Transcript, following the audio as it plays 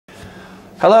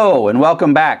Hello and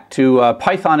welcome back to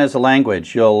Python as a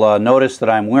Language. You'll notice that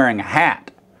I'm wearing a hat.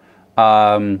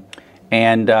 Part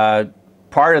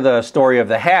of the story of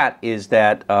the hat is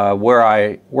that where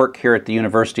I work here at the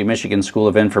University of Michigan School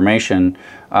of Information,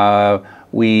 my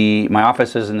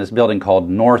office is in this building called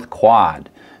North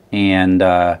Quad, and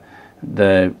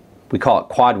we call it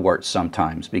quadwarts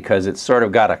sometimes because it's sort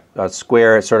of got a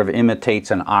square. It sort of imitates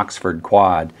an Oxford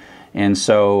quad, and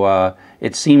so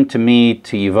it seemed to me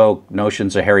to evoke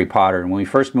notions of Harry Potter. And when we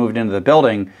first moved into the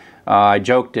building, I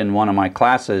joked in one of my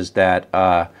classes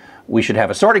that we should have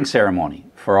a sorting ceremony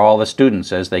for all the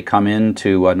students as they come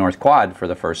into North Quad for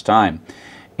the first time.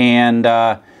 And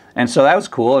so that was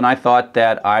cool, and I thought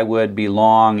that I would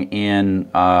belong in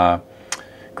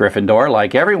Gryffindor,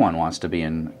 like everyone wants to be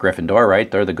in Gryffindor, right?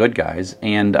 They're the good guys.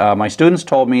 And my students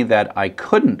told me that I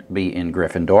couldn't be in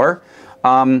Gryffindor,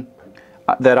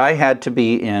 that I had to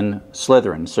be in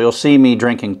Slytherin. So you'll see me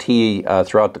drinking tea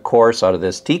throughout the course out of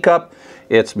this teacup.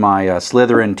 It's my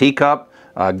Slytherin teacup.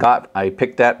 I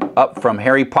picked that up from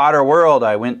Harry Potter World.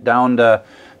 I went down to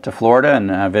Florida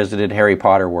and visited Harry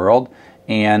Potter World.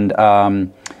 And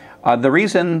the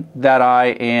reason that I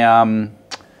am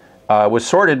was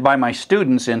sorted by my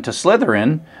students into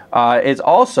Slytherin is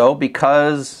also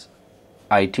because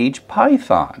I teach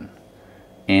Python.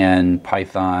 And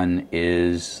Python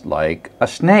is like a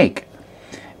snake.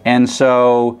 And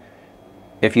so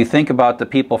if you think about the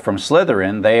people from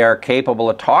Slytherin, they are capable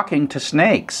of talking to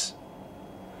snakes.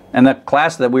 And the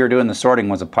class that we were doing the sorting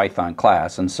was a Python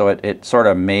class, and so it sort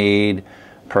of made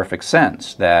perfect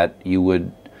sense that you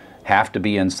would have to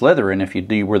be in Slytherin if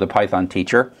you were the Python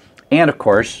teacher. And of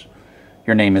course,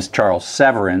 your name is Charles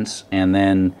Severance, and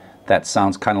then that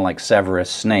sounds kind of like Severus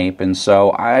Snape, and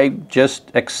so I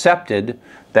just accepted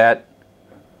that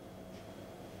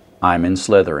I'm in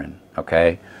Slytherin,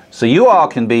 okay? So you all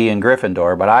can be in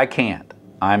Gryffindor, but I can't.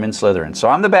 I'm in Slytherin. So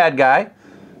I'm the bad guy,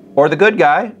 or the good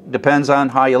guy, depends on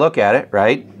how you look at it,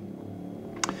 right?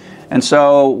 And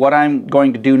so what I'm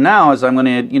going to do now is I'm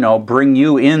going to, bring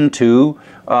you into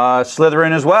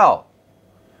Slytherin as well,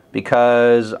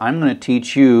 because I'm going to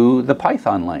teach you the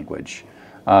Python language.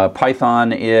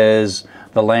 Python is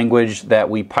the language that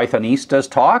we Pythonistas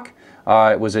talk.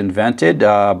 It was invented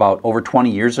about over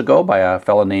 20 years ago by a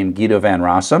fellow named Guido van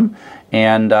Rossum,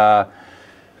 and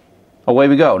away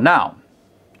we go. Now,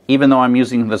 even though I'm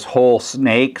using this whole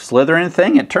snake Slytherin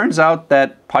thing, it turns out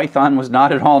that Python was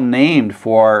not at all named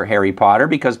for Harry Potter,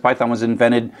 because Python was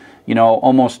invented,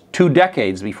 almost 2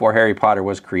 decades before Harry Potter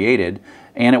was created,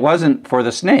 and it wasn't for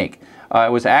the snake.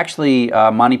 It was actually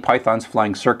Monty Python's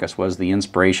Flying Circus was the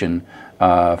inspiration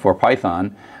for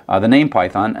Python, the name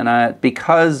Python, and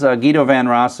because Guido van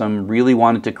Rossum really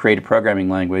wanted to create a programming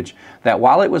language that,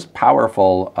 while it was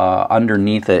powerful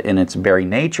underneath it in its very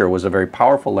nature, was a very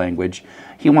powerful language,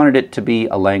 he wanted it to be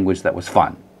a language that was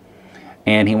fun.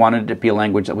 And he wanted it to be a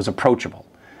language that was approachable.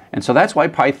 And so that's why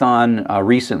Python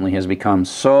recently has become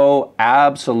so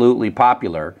absolutely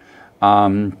popular.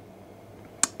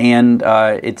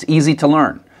 It's easy to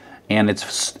learn,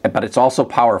 but it's also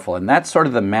powerful, and that's sort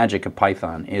of the magic of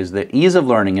Python, is the ease of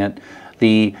learning it,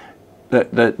 the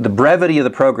brevity of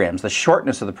the programs, the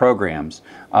shortness of the programs,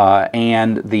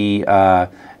 and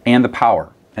the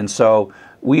power. And so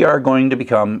we are going to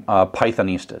become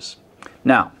Pythonistas.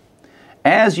 Now,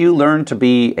 as you learn to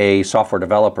be a software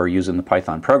developer using the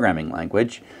Python programming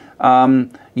language,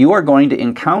 you are going to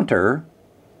encounter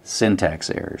syntax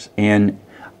errors. And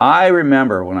I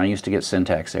remember when I used to get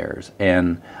syntax errors,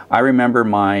 and I remember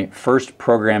my first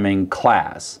programming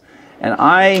class, and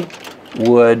I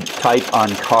would type on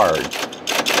cards.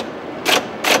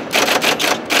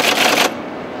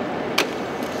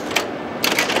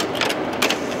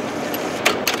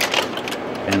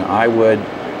 And I would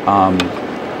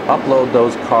upload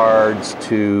those cards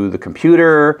to the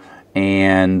computer,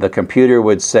 and the computer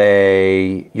would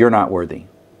say, "You're not worthy."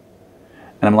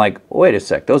 And I'm like, wait a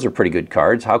sec, those are pretty good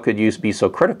cards. How could you be so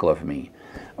critical of me?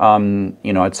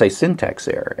 I'd say syntax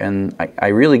error. And I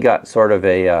really got sort of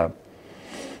a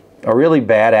really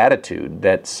bad attitude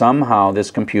that somehow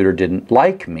this computer didn't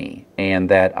like me, and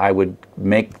that I would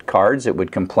make cards, it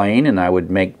would complain, and I would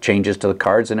make changes to the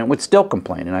cards, and it would still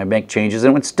complain. And I'd make changes,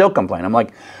 and it would still complain. I'm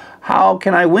like, how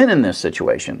can I win in this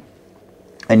situation?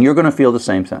 And you're going to feel the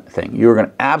same thing. You're going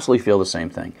to absolutely feel the same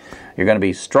thing. You're going to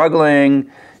be struggling.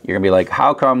 You're going to be like,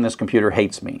 how come this computer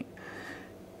hates me?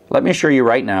 Let me assure you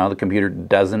right now, the computer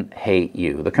doesn't hate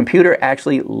you. The computer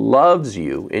actually loves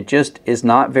you. It just is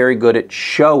not very good at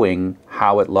showing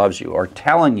how it loves you, or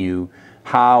telling you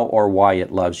how or why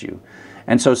it loves you.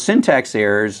 And so syntax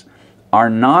errors are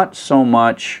not so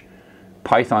much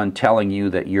Python telling you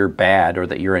that you're bad or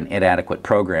that you're an inadequate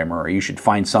programmer or you should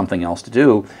find something else to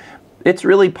do. It's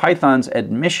really Python's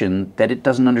admission that it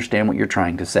doesn't understand what you're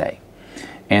trying to say.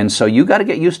 And so you got to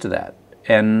get used to that.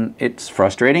 And it's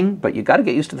frustrating, but you got to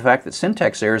get used to the fact that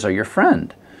syntax errors are your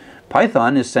friend.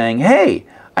 Python is saying, hey,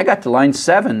 I got to line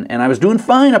 7 and I was doing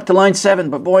fine up to line 7,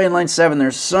 but boy, in line 7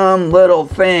 there's some little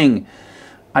thing.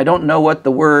 I don't know what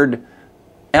the word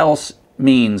else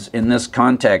means in this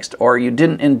context, or you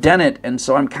didn't indent it, and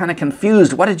so I'm kind of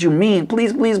confused. What did you mean?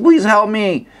 Please, please, please help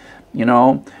me. You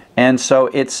know, and so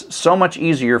it's so much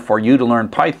easier for you to learn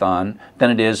Python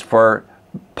than it is for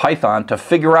Python to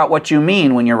figure out what you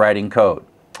mean when you're writing code.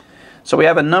 So we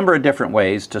have a number of different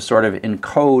ways to sort of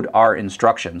encode our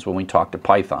instructions when we talk to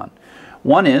Python.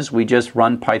 One is we just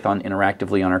run Python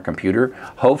interactively on our computer.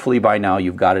 Hopefully by now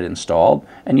you've got it installed,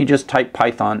 and you just type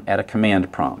Python at a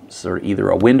command prompt. So either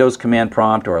a Windows command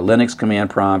prompt or a Linux command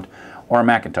prompt or a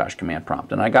Macintosh command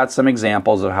prompt. And I got some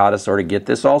examples of how to sort of get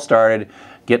this all started,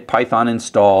 get Python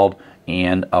installed,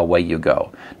 and away you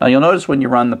go. Now you'll notice when you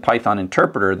run the Python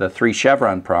interpreter, the 3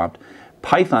 chevron prompt,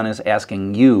 Python is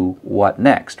asking you what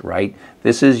next, right?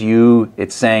 This is you.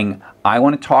 It's saying, I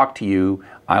want to talk to you.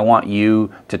 I want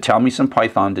you to tell me some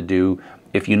Python to do.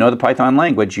 If you know the Python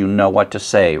language, you know what to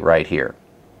say right here.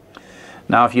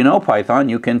 Now, if you know Python,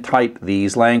 you can type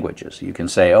these languages. You can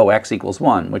say, oh, x equals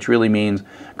 1, which really means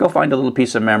go find a little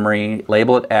piece of memory,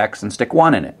 label it x, and stick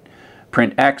 1 in it.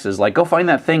 Print x is like, go find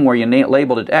that thing where you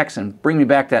labeled it x and bring me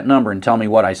back that number and tell me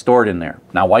what I stored in there.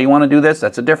 Now, why you want to do this,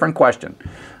 that's a different question.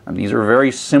 These are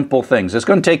very simple things. It's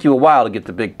going to take you a while to get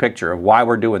the big picture of why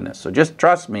we're doing this. So just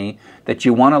trust me that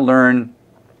you want to learn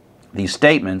these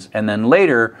statements, and then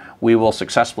later we will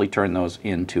successfully turn those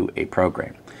into a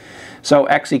program. So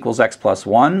x equals x plus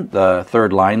 1, the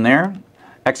third line there.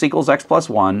 X equals x plus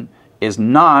 1 is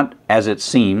not as it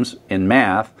seems in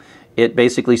math. It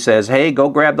basically says, hey, go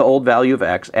grab the old value of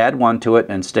x, add 1 to it,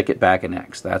 and stick it back in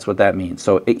x. That's what that means.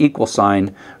 So an equal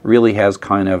sign really has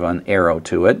kind of an arrow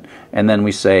to it. And then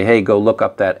we say, hey, go look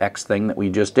up that x thing that we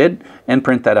just did and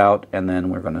print that out, and then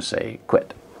we're going to say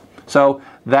quit. So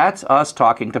that's us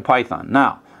talking to Python.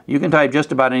 Now, you can type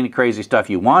just about any crazy stuff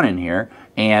you want in here,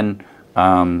 and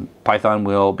Python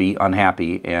will be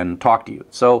unhappy and talk to you.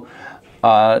 So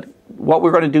what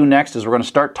we're going to do next is we're going to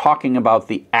start talking about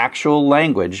the actual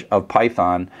language of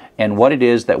Python and what it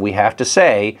is that we have to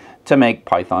say to make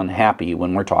Python happy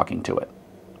when we're talking to it.